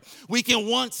bearer. We can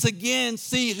once again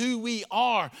see who we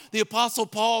are. The Apostle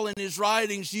Paul in his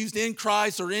writings used in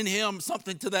Christ or in Him,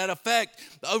 something to that effect,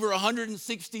 over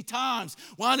 160 times.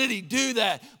 Why did he do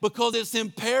that? Because it's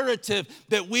imperative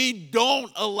that we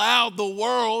don't allow the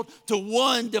world to,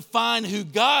 one, define who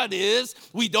God is.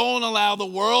 We don't allow the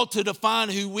world to define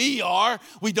who we are.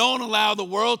 We don't allow the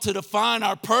world to define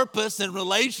our purpose and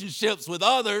relationships with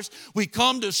others. We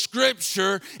come to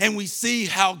Scripture and we see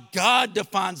how God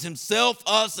defines Himself,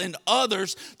 us, and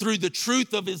others through the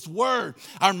truth of His Word.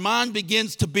 Our mind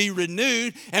begins to be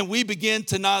renewed, and we begin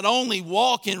to not only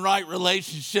walk in right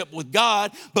relationship with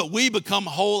God, but we become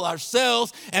whole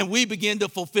ourselves, and we begin to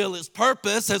fulfill His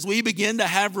purpose as we begin to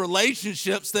have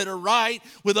relationships that are right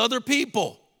with other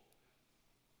people.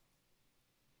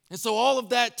 And so all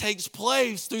of that takes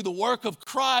place through the work of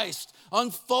Christ,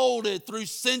 unfolded through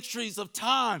centuries of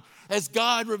time as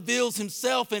God reveals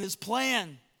Himself and His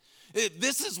plan.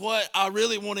 This is what I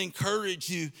really want to encourage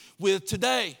you with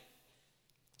today.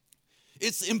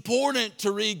 It's important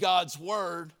to read God's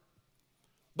Word,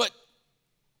 but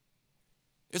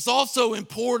it's also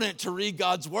important to read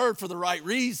God's Word for the right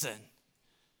reason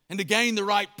and to gain the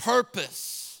right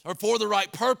purpose or for the right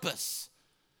purpose.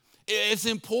 It's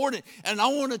important. And I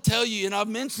want to tell you, and I've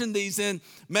mentioned these in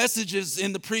messages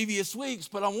in the previous weeks,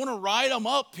 but I want to write them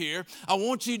up here. I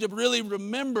want you to really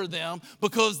remember them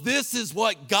because this is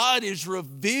what God is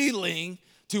revealing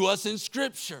to us in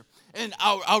Scripture. And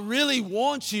I really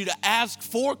want you to ask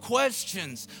 4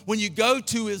 questions when you go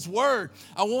to His Word.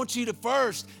 I want you to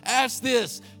first ask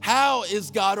this: how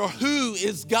is God, or who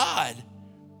is God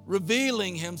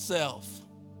revealing Himself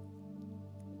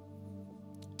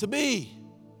to be?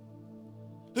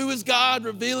 Who is God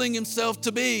revealing Himself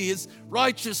to be? His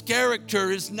righteous character,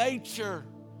 His nature.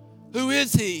 Who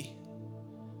is He?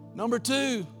 Number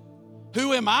 2,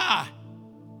 who am I?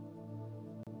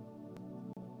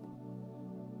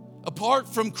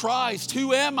 Apart from Christ,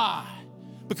 who am I?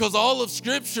 Because all of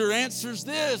Scripture answers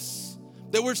this,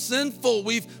 that we're sinful,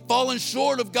 we've fallen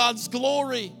short of God's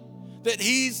glory, that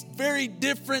He's very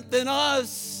different than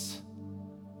us.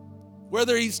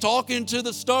 Whether He's talking to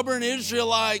the stubborn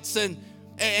Israelites and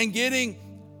getting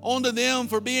onto them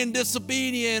for being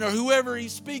disobedient, or whoever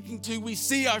He's speaking to, we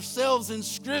see ourselves in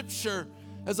Scripture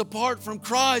as apart from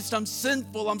Christ. I'm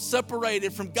sinful, I'm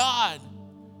separated from God.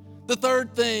 The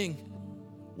third thing,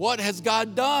 what has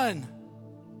God done?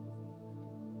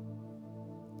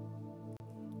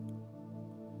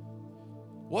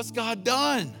 What's God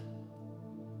done?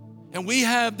 And we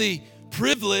have the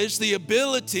privilege, the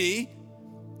ability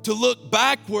to look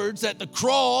backwards at the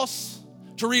cross,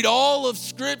 to read all of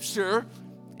Scripture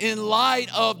in light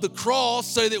of the cross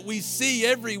so that we see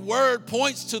every word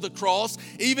points to the cross.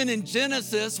 Even in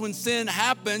Genesis, when sin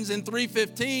happens in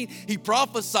 3:15, He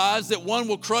prophesies that one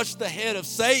will crush the head of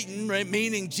Satan, right,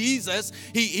 meaning Jesus.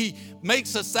 He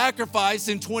makes a sacrifice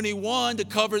in 21 to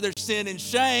cover their sin and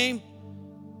shame.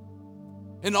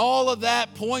 And all of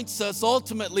that points us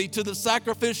ultimately to the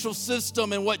sacrificial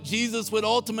system and what Jesus would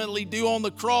ultimately do on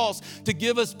the cross to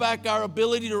give us back our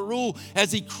ability to rule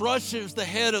as He crushes the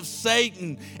head of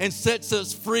Satan and sets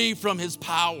us free from his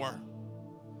power.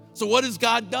 So what has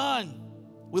God done?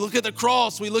 We look at the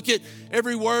cross. We look at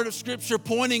every word of Scripture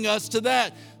pointing us to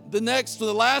that. The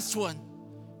last one,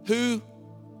 who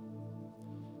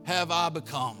have I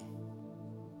become?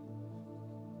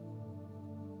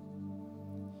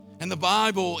 And the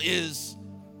Bible is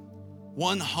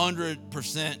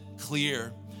 100%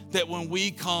 clear that when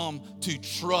we come to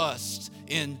trust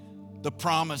in the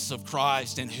promise of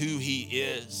Christ and who He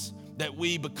is, that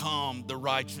we become the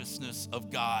righteousness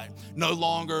of God, no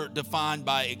longer defined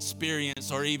by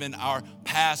experience or even our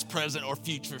past, present, or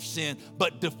future sin,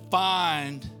 but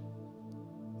defined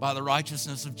by the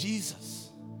righteousness of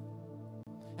Jesus.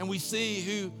 And we see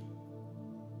who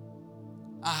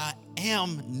I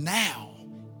am now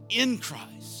in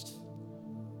Christ.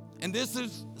 And this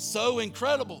is so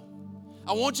incredible.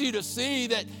 I want you to see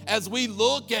that as we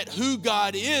look at who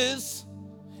God is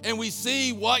and we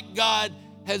see what God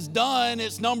has done,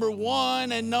 it's number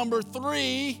 1 and number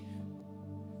 3.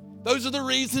 Those are the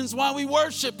reasons why we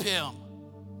worship Him.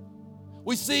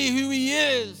 We see who He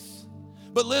is.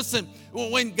 But listen,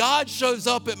 when God shows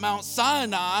up at Mount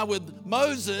Sinai with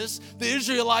Moses, the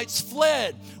Israelites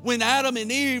fled. When Adam and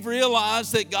Eve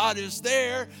realized that God is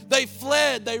there, they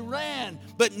fled, they ran.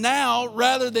 But now,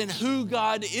 rather than who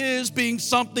God is being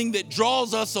something that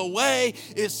draws us away,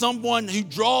 is someone who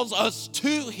draws us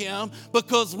to Him,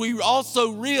 because we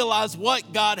also realize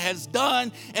what God has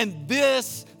done. And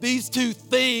these two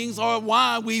things are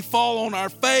why we fall on our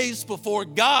face before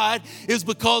God, is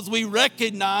because we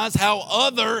recognize how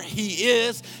other He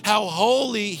is, how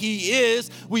holy He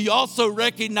is. We also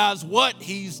recognize what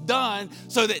He's done,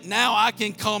 so that now I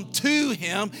can come to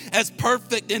Him as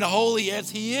perfect and holy as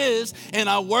He is, and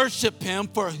I worship Him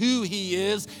for who He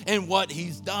is and what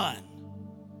He's done.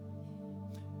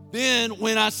 Then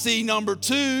when I see number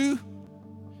 2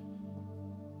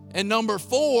 and number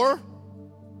 4,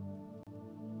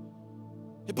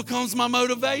 it becomes my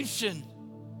motivation.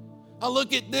 I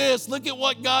look at this, look at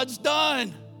what God's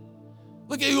done.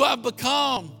 Look at who I've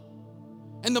become.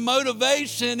 And the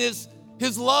motivation is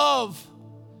His love,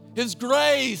 His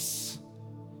grace,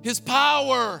 His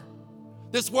power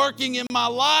that's working in my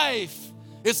life.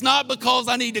 It's not because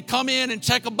I need to come in and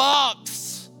check a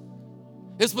box.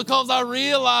 It's because I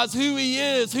realize who He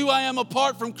is, who I am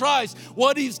apart from Christ,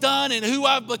 what He's done, and who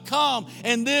I've become.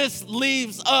 And this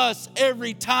leaves us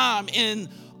every time in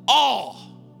awe.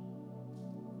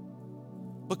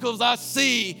 because I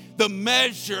see the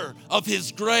measure of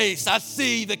His grace. I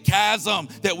see the chasm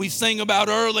that we sang about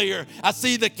earlier. I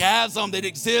see the chasm that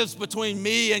exists between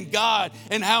me and God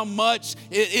and how much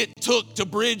it took to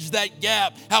bridge that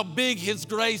gap, how big His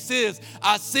grace is.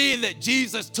 I see that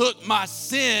Jesus took my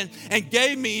sin and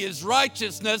gave me His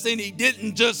righteousness, and He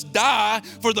didn't just die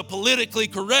for the politically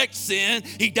correct sin.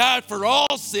 He died for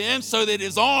all sin so that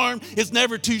His arm is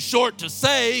never too short to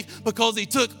save, because He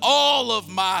took all of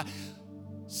my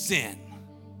sin,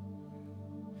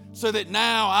 so that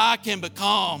now I can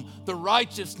become the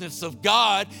righteousness of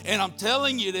God. And I'm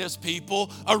telling you this, people,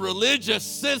 a religious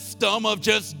system of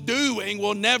just doing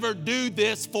will never do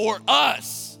this for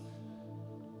us.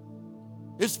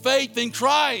 It's faith in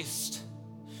Christ.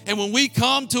 And when we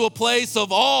come to a place of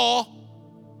awe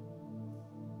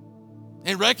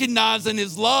and recognizing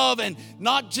His love, and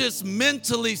not just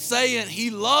mentally saying He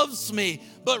loves me,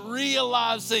 but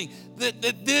realizing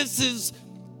that this is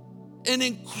an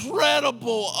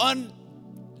incredible,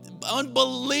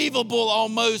 unbelievable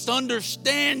almost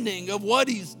understanding of what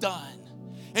He's done.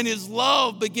 And His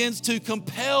love begins to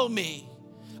compel me.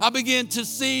 I begin to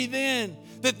see then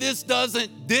that this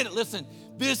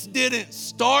didn't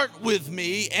start with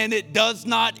me, and it does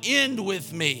not end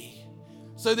with me.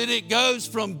 So that it goes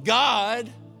from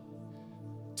God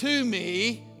to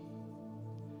me.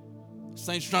 This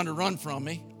thing's trying to run from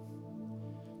me.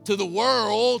 To the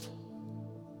world,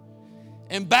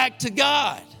 and back to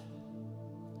God.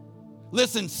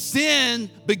 Listen,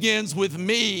 sin begins with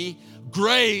me.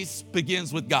 Grace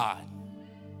begins with God.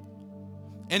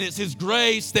 And it's His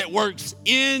grace that works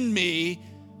in me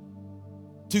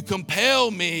to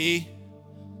compel me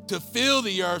to fill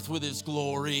the earth with His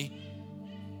glory.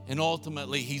 And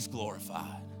ultimately, He's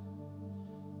glorified.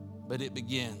 But it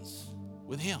begins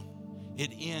with Him.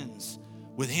 It ends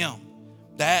with Him.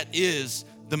 That is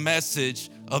the message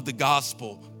of the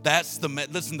gospel.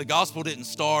 Listen, the gospel didn't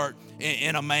start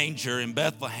in a manger in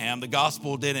Bethlehem. The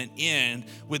gospel didn't end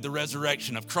with the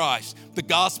resurrection of Christ. The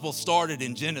gospel started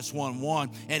in Genesis 1:1,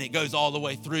 and it goes all the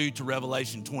way through to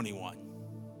Revelation 21.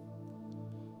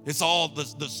 It's all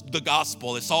the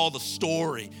gospel. It's all the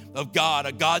story of God,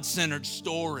 a God-centered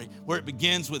story where it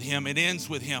begins with Him, it ends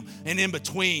with Him. And in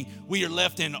between, we are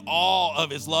left in awe of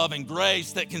His love and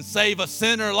grace that can save a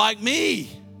sinner like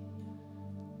me.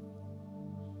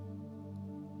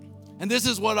 And this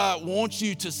is what I want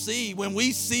you to see. When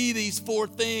we see these four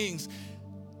things,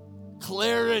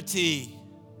 clarity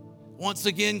once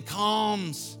again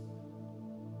comes.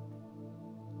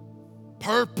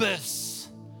 Purpose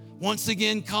once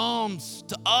again comes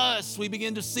to us. We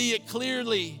begin to see it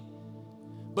clearly.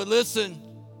 But listen,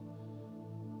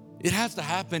 it has to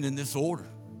happen in this order.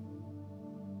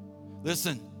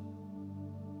 Listen,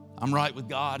 I'm right with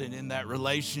God, and in that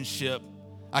relationship,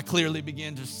 I clearly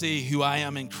begin to see who I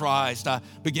am in Christ. I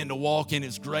begin to walk in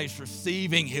His grace,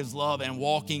 receiving His love and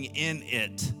walking in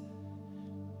it.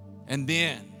 And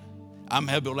then I'm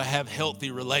able to have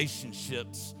healthy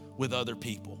relationships with other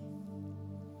people.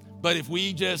 But if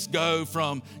we just go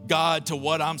from God to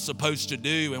what I'm supposed to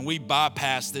do, and we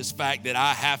bypass this fact that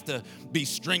I have to be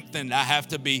strengthened, I have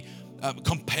to be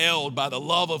compelled by the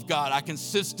love of God, I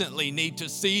consistently need to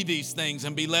see these things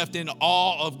and be left in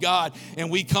awe of God.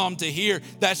 And we come to hear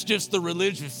that's just the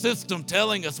religious system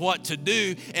telling us what to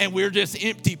do, and we're just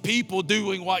empty people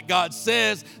doing what God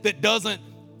says that doesn't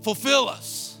fulfill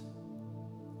us.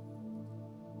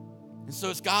 And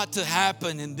so it's got to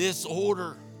happen in this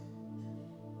order.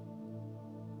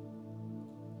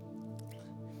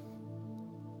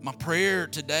 My prayer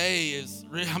today is,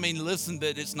 listen,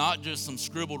 that it's not just some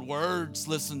scribbled words,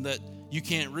 listen, that you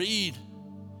can't read,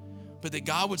 but that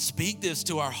God would speak this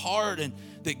to our heart, and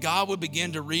that God would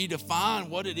begin to redefine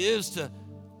what it is to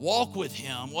walk with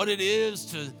Him, what it is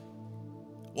to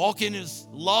walk in His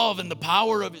love and the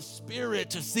power of His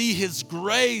Spirit, to see His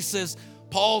grace, as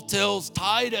Paul tells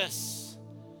Titus.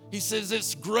 He says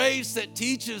it's grace that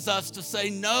teaches us to say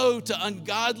no to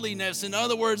ungodliness. In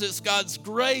other words, it's God's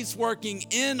grace working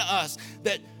in us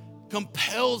that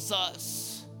compels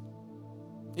us.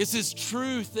 It's His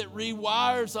truth that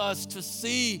rewires us to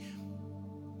see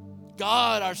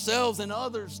God, ourselves, and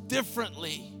others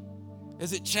differently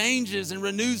as it changes and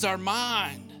renews our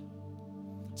mind.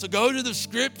 So go to the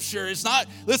Scripture. It's not,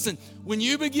 listen, when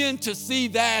you begin to see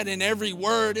that in every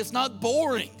word, it's not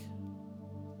boring.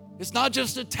 It's not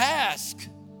just a task.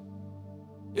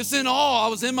 It's in awe. I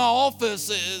was in my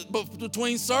office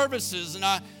between services, and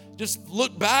I just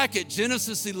looked back at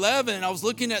Genesis 11. I was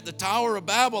looking at the Tower of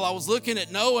Babel. I was looking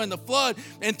at Noah and the flood,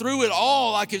 and through it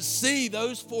all, I could see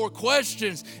those four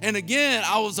questions. And again,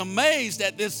 I was amazed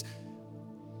at this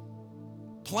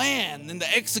plan and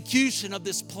the execution of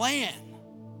this plan.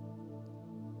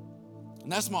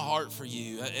 And that's my heart for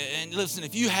you. And listen,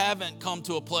 if you haven't come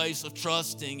to a place of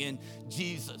trusting in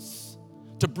Jesus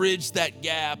to bridge that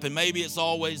gap, and maybe it's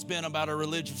always been about a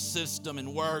religious system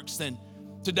and works, then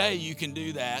today you can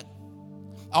do that.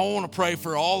 I want to pray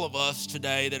for all of us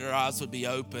today that our eyes would be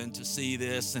open to see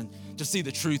this and to see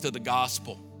the truth of the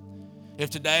gospel. If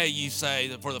today you say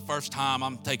that for the first time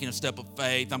I'm taking a step of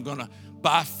faith, I'm going to,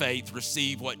 by faith,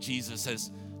 receive what Jesus has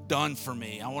done for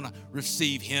me. I want to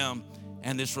receive him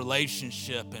and this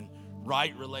relationship and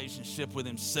right relationship with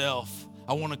himself.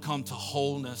 I want to come to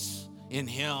wholeness in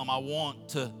him. I want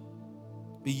to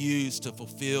be used to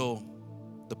fulfill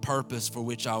the purpose for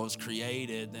which I was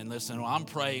created. And listen, when I'm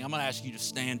praying, I'm going to ask you to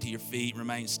stand to your feet,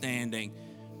 remain standing.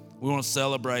 We want to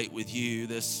celebrate with you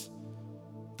this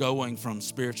going from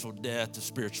spiritual death to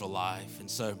spiritual life. And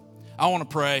so I want to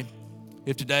pray.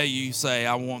 If today you say,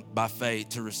 I want by faith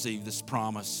to receive this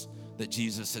promise that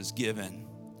Jesus has given,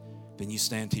 then you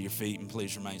stand to your feet and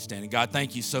please remain standing. God,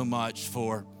 thank you so much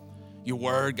for your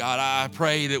word. God, I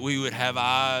pray that we would have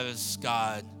eyes,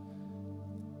 God,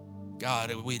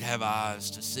 that we'd have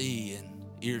eyes to see and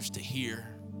ears to hear.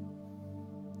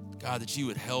 God, that you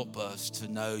would help us to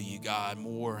know you, God,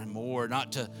 more and more,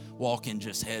 not to walk in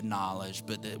just head knowledge,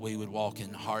 but that we would walk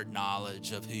in heart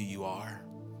knowledge of who you are.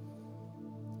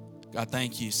 God,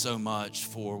 thank you so much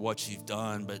for what you've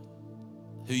done, but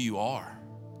who you are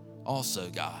also,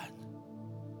 God.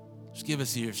 Just give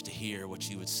us ears to hear what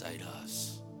you would say to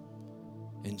us.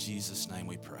 In Jesus' name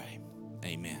we pray.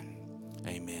 Amen.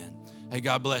 Amen. Hey,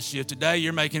 God bless you. If today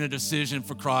you're making a decision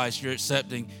for Christ, you're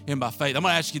accepting him by faith, I'm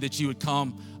going to ask you that you would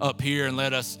come up here and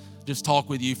let us just talk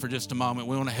with you for just a moment.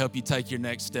 We want to help you take your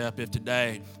next step if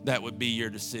today that would be your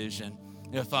decision.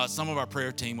 If some of our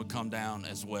prayer team would come down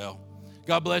as well.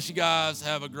 God bless you guys.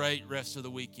 Have a great rest of the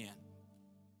weekend.